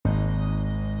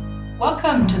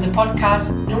Welcome to the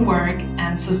podcast New Work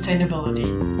and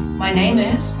Sustainability. My name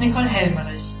is Nicole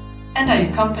Helmerich, and I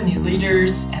accompany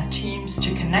leaders and teams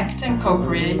to connect and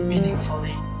co-create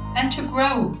meaningfully and to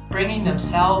grow, bringing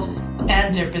themselves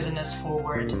and their business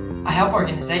forward. I help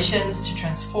organizations to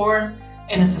transform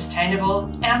in a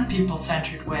sustainable and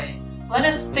people-centered way. Let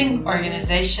us think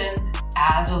organization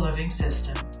as a living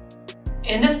system.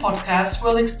 In this podcast,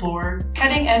 we'll explore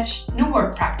cutting-edge new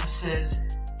work practices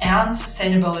and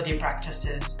sustainability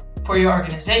practices for your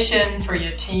organization, for your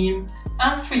team,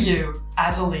 and for you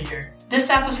as a leader.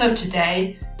 This episode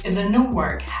today is a new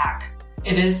work hack.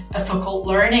 It is a so-called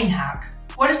learning hack.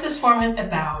 What is this format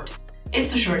about?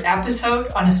 It's a short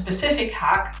episode on a specific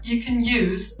hack you can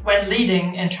use when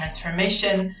leading in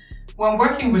transformation, when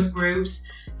working with groups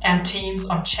and teams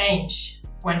on change,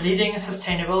 when leading a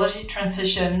sustainability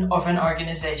transition of an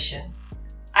organization.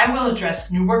 I will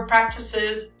address new work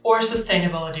practices or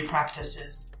sustainability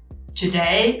practices.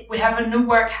 Today, we have a new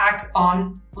work hack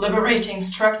on liberating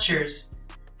structures,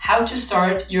 how to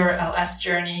start your LS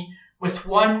journey with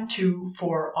 1, 2,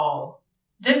 for all.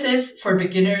 This is for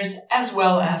beginners as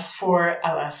well as for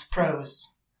LS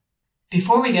pros.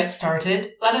 Before we get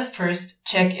started, let us first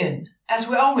check in, as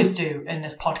we always do in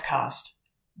this podcast.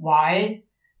 Why?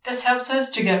 This helps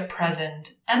us to get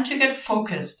present and to get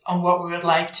focused on what we would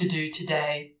like to do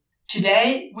today.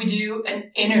 Today, we do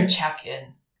an inner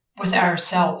check-in with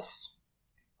ourselves.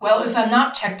 Well, if I'm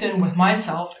not checked in with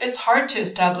myself, it's hard to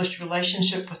establish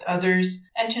relationship with others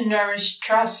and to nourish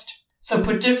trust. So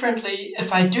put differently,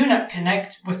 if I do not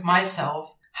connect with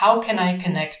myself, how can I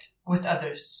connect with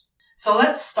others? So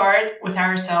let's start with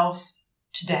ourselves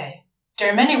today.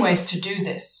 There are many ways to do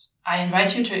this. I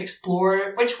invite you to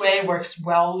explore which way works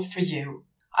well for you.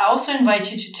 I also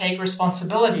invite you to take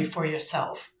responsibility for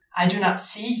yourself. I do not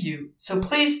see you, so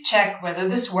please check whether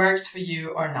this works for you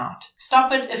or not.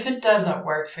 Stop it if it does not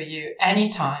work for you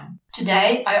anytime.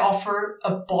 Today, I offer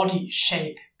a body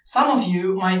shake. Some of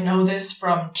you might know this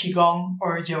from Qigong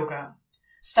or yoga.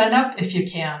 Stand up if you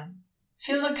can.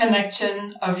 Feel the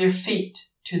connection of your feet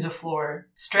to the floor.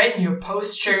 Straighten your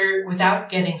posture without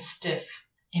getting stiff.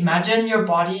 Imagine your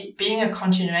body being a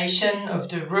continuation of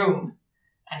the room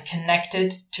and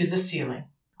connected to the ceiling.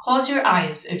 Close your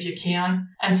eyes if you can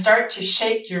and start to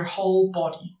shake your whole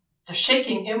body. The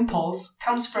shaking impulse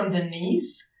comes from the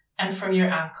knees and from your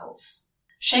ankles.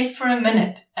 Shake for a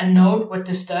minute and note what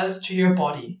this does to your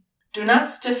body. Do not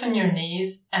stiffen your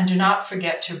knees and do not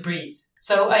forget to breathe.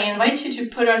 So I invite you to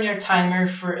put on your timer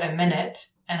for a minute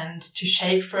and to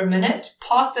shake for a minute,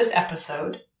 pause this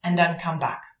episode, and then come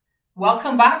back.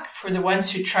 Welcome back for the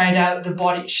ones who tried out the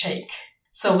body shake.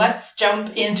 So let's jump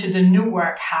into the new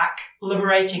work hack,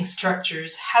 Liberating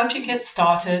Structures, how to get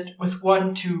started with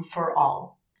 1, 2, for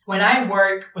all. When I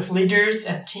work with leaders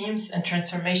and teams in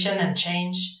transformation and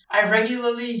change, I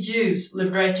regularly use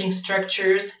Liberating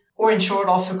Structures, or in short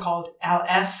also called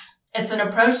LS. It's an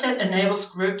approach that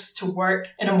enables groups to work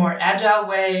in a more agile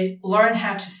way, learn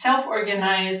how to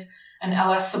self-organize, and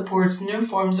LS supports new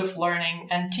forms of learning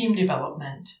and team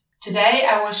development. Today,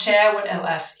 I will share what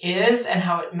LS is and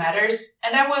how it matters,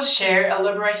 and I will share a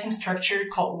liberating structure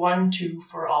called 1, 2,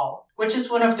 for all, which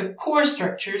is one of the core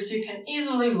structures you can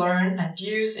easily learn and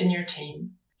use in your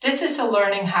team. This is a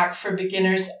learning hack for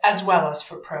beginners as well as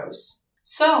for pros.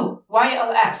 So, why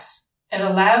LS? It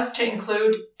allows to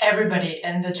include everybody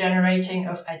in the generating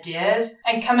of ideas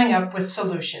and coming up with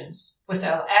solutions. With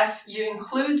LS, you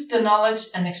include the knowledge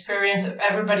and experience of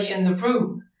everybody in the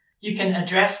room. You can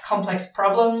address complex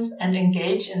problems and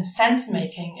engage in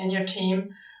sense-making in your team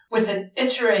with an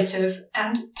iterative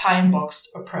and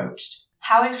time-boxed approach.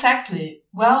 How exactly?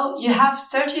 Well, you have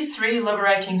 33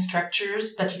 liberating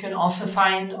structures that you can also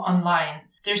find online.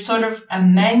 There's sort of a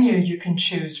menu you can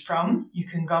choose from. You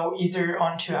can go either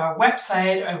onto our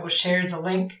website, I will share the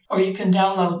link, or you can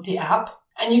download the app,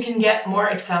 and you can get more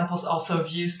examples also of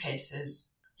use cases.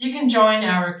 You can join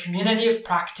our community of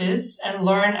practice and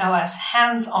learn LS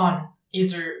hands-on,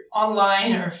 either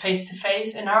online or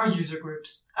face-to-face in our user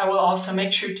groups. I will also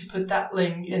make sure to put that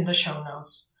link in the show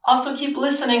notes. Also keep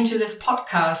listening to this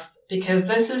podcast because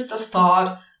this is the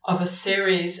start of a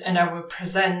series and I will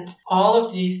present all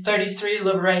of the 33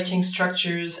 liberating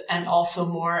structures and also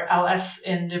more LS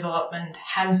in development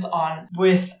hands-on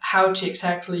with how to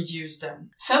exactly use them.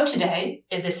 So today,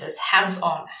 this is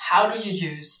hands-on. How do you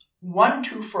use 1,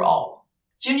 2, for all?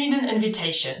 You need an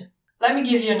invitation. Let me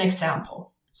give you an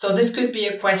example. So this could be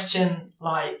a question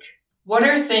like, what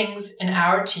are things in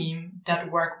our team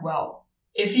that work well?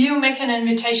 If you make an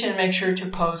invitation, make sure to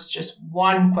post just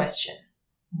one question,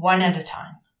 one at a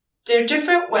time. There are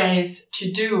different ways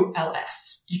to do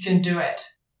LS. You can do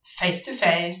it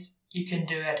face-to-face, you can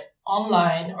do it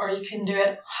online, or you can do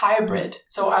it hybrid.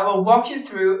 So I will walk you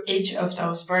through each of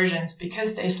those versions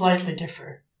because they slightly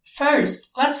differ.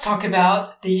 First, let's talk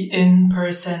about the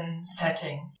in-person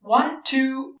setting. 1,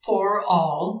 2, 4,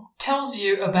 all tells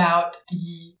you about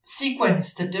the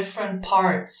sequence, the different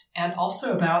parts, and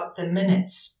also about the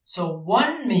minutes. So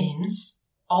 1 means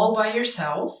all by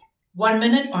yourself, 1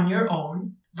 minute on your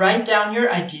own, write down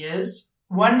your ideas,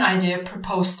 1 idea per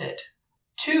post-it.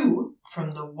 2,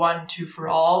 from the 1, 2 for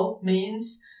all,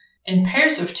 means in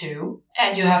pairs of 2,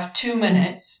 and you have 2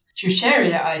 minutes to share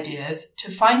your ideas,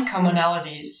 to find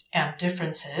commonalities and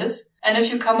differences. And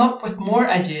if you come up with more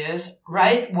ideas,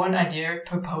 write 1 idea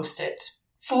per post-it.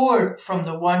 4, from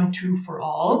the 1, 2 for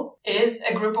all, is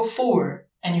a group of 4,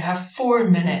 and you have 4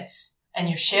 minutes. And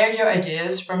you share your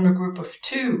ideas from the group of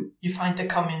 2. You find the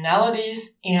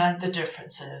commonalities and the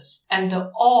differences. And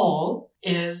the all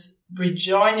is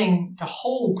rejoining the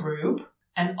whole group.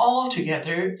 And all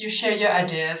together, you share your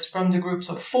ideas from the groups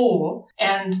of 4,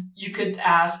 and you could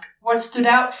ask, what stood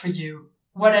out for you?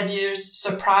 What ideas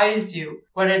surprised you?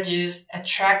 What ideas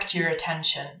attract your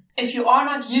attention? If you are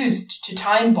not used to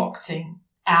time boxing,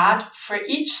 add for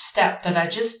each step that I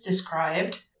just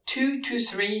described 2 to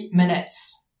 3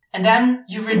 minutes. And then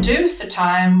you reduce the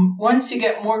time once you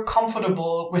get more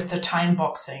comfortable with the time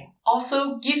boxing.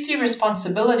 Also, give the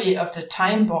responsibility of the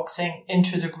time boxing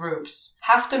into the groups.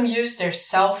 Have them use their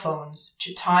cell phones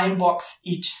to time box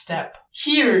each step.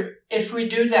 Here, if we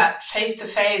do that face to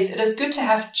face, it is good to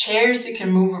have chairs you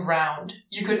can move around.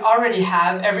 You could already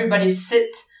have everybody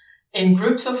sit in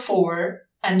groups of 4,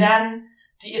 and then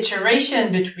the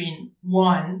iteration between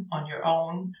 1 on your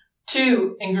own,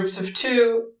 2 in groups of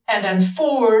 2, and then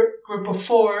 4, group of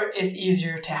 4, is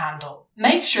easier to handle.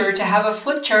 Make sure to have a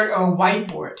flip chart or a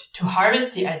whiteboard to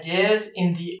harvest the ideas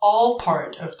in the all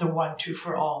part of the 1, 2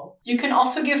 for all. You can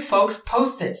also give folks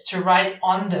post-its to write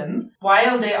on them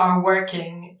while they are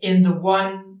working in the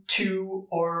 1, 2,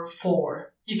 or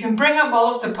 4. You can bring up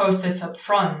all of the post-its up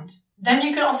front. Then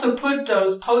you can also put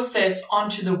those post-its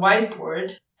onto the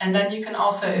whiteboard, and then you can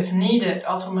also, if needed,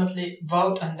 ultimately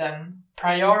vote on them,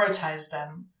 prioritize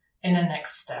them in a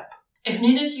next step. If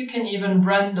needed, you can even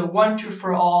run the 1, 2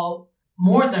 for all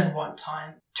more than 1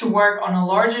 time to work on a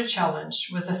larger challenge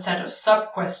with a set of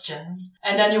sub-questions,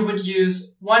 and then you would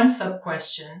use 1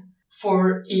 sub-question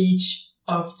for each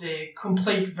of the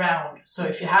complete round. So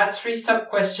if you had 3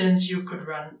 sub-questions, you could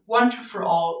run 1, 2 for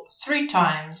all 3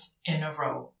 times in a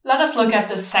row. Let us look at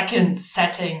the second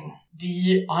setting,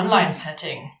 the online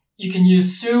setting. You can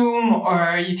use Zoom,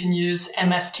 or you can use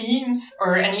MS Teams,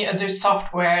 or any other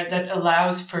software that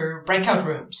allows for breakout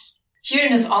rooms. Here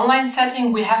in this online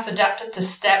setting, we have adapted the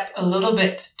step a little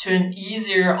bit to an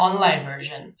easier online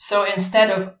version. So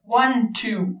instead of 1,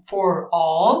 2, 4,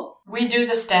 all, we do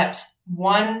the steps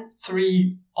 1,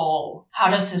 3, all.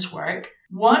 How does this work?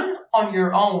 1 on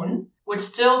your own would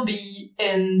still be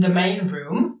in the main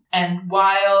room, and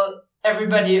while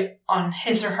everybody on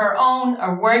his or her own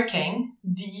are working,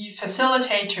 the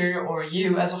facilitator or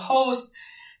you as a host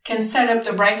can set up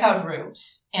the breakout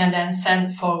rooms and then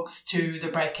send folks to the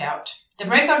breakout. The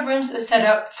breakout rooms is set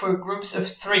up for groups of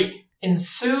 3. In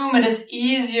Zoom, it is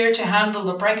easier to handle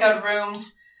the breakout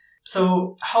rooms,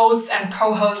 so hosts and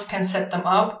co-hosts can set them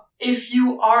up. If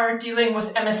you are dealing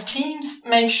with MS Teams,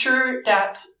 make sure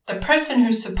that the person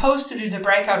who's supposed to do the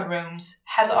breakout rooms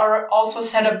has also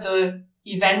set up the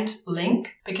event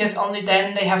link, because only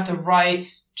then they have the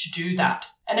rights to do that.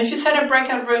 And if you set up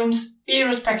breakout rooms,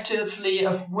 irrespectively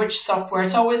of which software,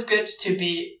 it's always good to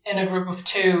be in a group of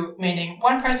 2, meaning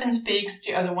one person speaks,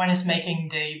 the other one is making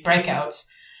the breakouts.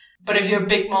 But if you're a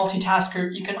big multitasker,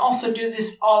 you can also do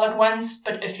this all at once,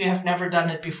 but if you have never done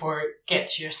it before,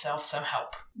 get yourself some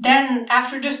help. Then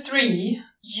after the 3,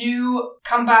 you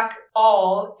come back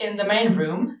all in the main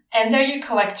room, and there you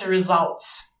collect the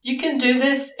results. You can do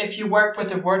this if you work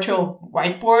with a virtual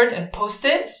whiteboard and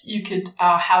post-its. You could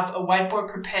have a whiteboard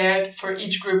prepared for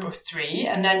each group of 3,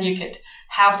 and then you could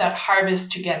have that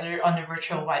harvest together on the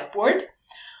virtual whiteboard.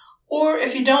 Or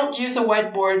if you don't use a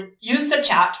whiteboard, use the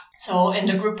chat. So in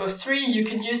the group of 3, you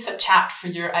can use the chat for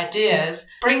your ideas.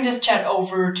 Bring this chat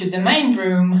over to the main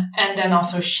room, and then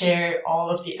also share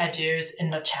all of the ideas in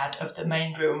the chat of the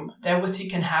main room. Therewith you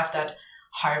can have that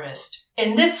harvest.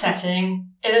 In this setting,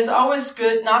 it is always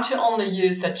good not to only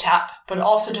use the chat, but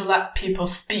also to let people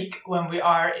speak when we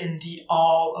are in the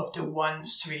all of the 1,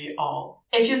 3, all.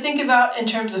 If you think about in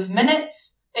terms of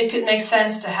minutes, it could make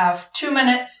sense to have 2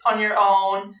 minutes on your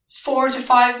own, 4 to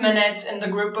 5 minutes in the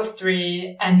group of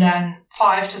 3, and then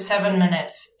 5 to 7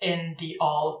 minutes in the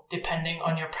all, depending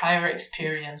on your prior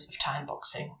experience of time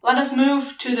boxing. Let us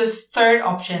move to this third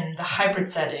option, the hybrid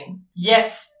setting.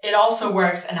 Yes, it also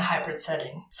works in a hybrid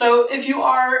setting. So if you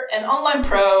are an online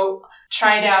pro,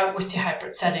 try it out with the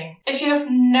hybrid setting. If you have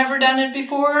never done it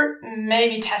before,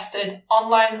 maybe test it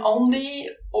online only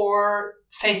or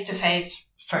face-to-face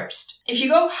first. If you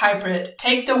go hybrid,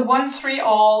 take the 1-3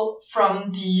 all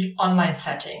from the online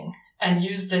setting and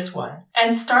use this one.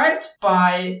 And start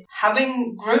by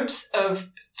having groups of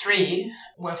 3.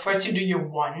 Well, first you do your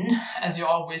 1, as you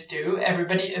always do.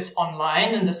 Everybody is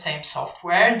online in the same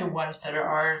software. The ones that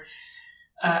are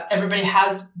everybody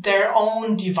has their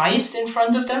own device in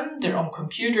front of them, their own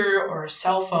computer or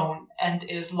cell phone, and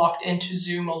is logged into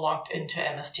Zoom or logged into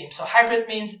MS Teams. So hybrid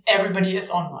means everybody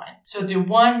is online. So the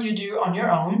 1 you do on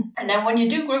your own. And then when you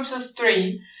do groups of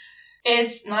 3,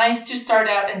 it's nice to start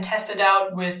out and test it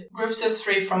out with groups of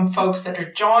 3 from folks that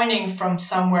are joining from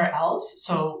somewhere else.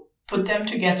 So put them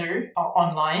together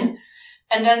online.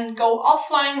 And then go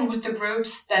offline with the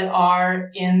groups that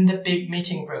are in the big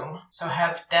meeting room. So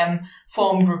have them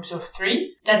form groups of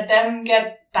 3. Let them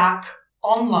get back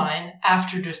online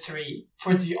after the 3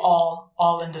 for the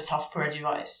all in the software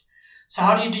device. So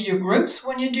how do you do your groups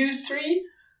when you do 3?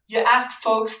 You ask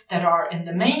folks that are in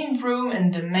the main room,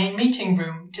 in the main meeting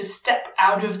room, to step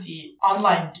out of the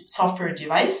online software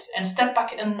device and step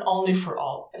back in only for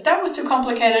all. If that was too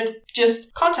complicated,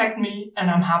 just contact me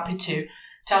and I'm happy to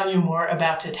tell you more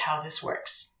about it, how this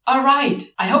works. All right.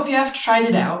 I hope you have tried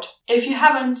it out. If you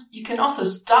haven't, you can also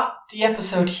stop the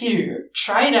episode here,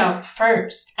 try it out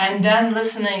first, and then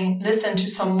listen to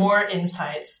some more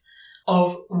insights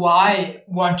of why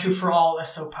 1-2 for all is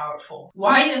so powerful.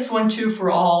 Why is 1-2 for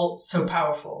all so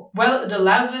powerful? Well, it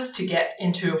allows us to get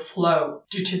into a flow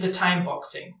due to the time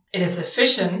boxing. It is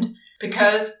efficient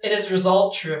because it is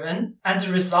result driven, and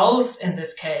the results in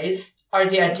this case are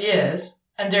the ideas,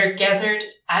 and they're gathered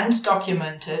and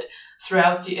documented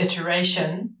throughout the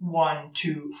iteration 1,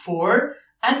 2, 4,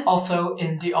 and also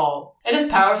in the all. It is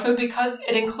powerful because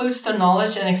it includes the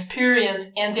knowledge and experience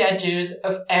and the ideas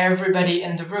of everybody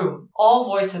in the room. All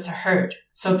voices are heard,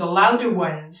 so the louder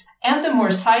ones and the more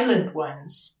silent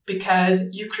ones, because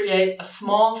you create a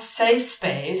small safe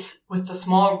space with the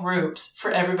small groups for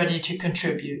everybody to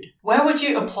contribute. Where would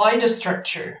you apply the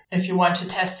structure if you want to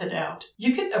test it out?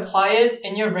 You could apply it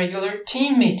in your regular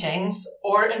team meetings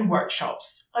or in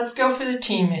workshops. Let's go for the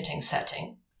team meeting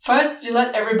setting. First, you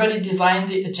let everybody design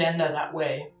the agenda that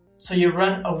way. So you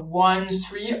run a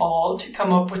 1-3 all to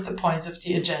come up with the points of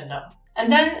the agenda.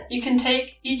 And then you can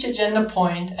take each agenda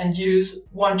point and use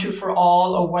 1-2 for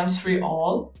all or 1-3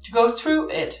 all to go through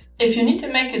it. If you need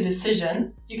to make a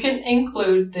decision, you can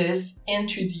include this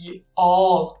into the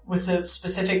all with a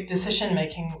specific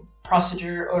decision-making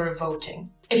procedure or a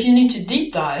voting. If you need to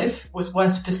deep dive with one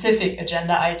specific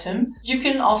agenda item, you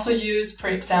can also use, for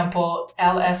example,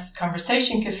 LS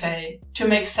Conversation Cafe to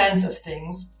make sense of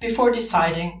things before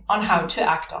deciding on how to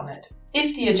act on it.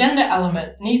 If the agenda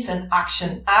element needs an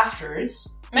action afterwards,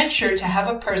 make sure to have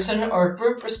a person or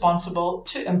group responsible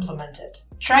to implement it.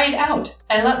 Try it out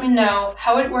and let me know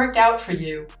how it worked out for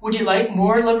you. Would you like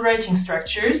more Liberating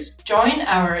Structures? Join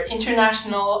our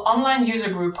international online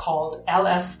user group called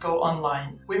LS Go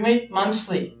Online. We meet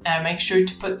monthly and make sure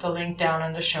to put the link down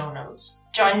in the show notes.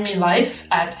 Join me live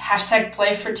at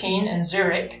 #Play14 in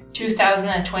Zurich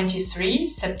 2023,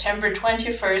 September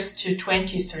 21st to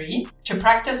 23 to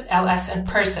practice LS in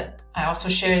person. I also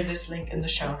share this link in the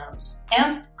show notes.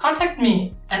 And contact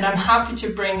me, and I'm happy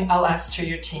to bring LS to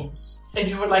your teams. If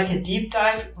you would like a deep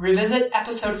dive, revisit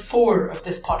episode 4 of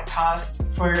this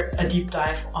podcast for a deep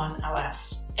dive on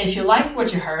LS. If you like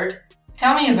what you heard,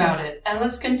 tell me about it, and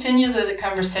let's continue the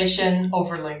conversation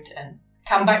over LinkedIn.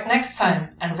 Come back next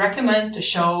time and recommend the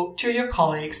show to your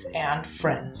colleagues and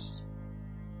friends.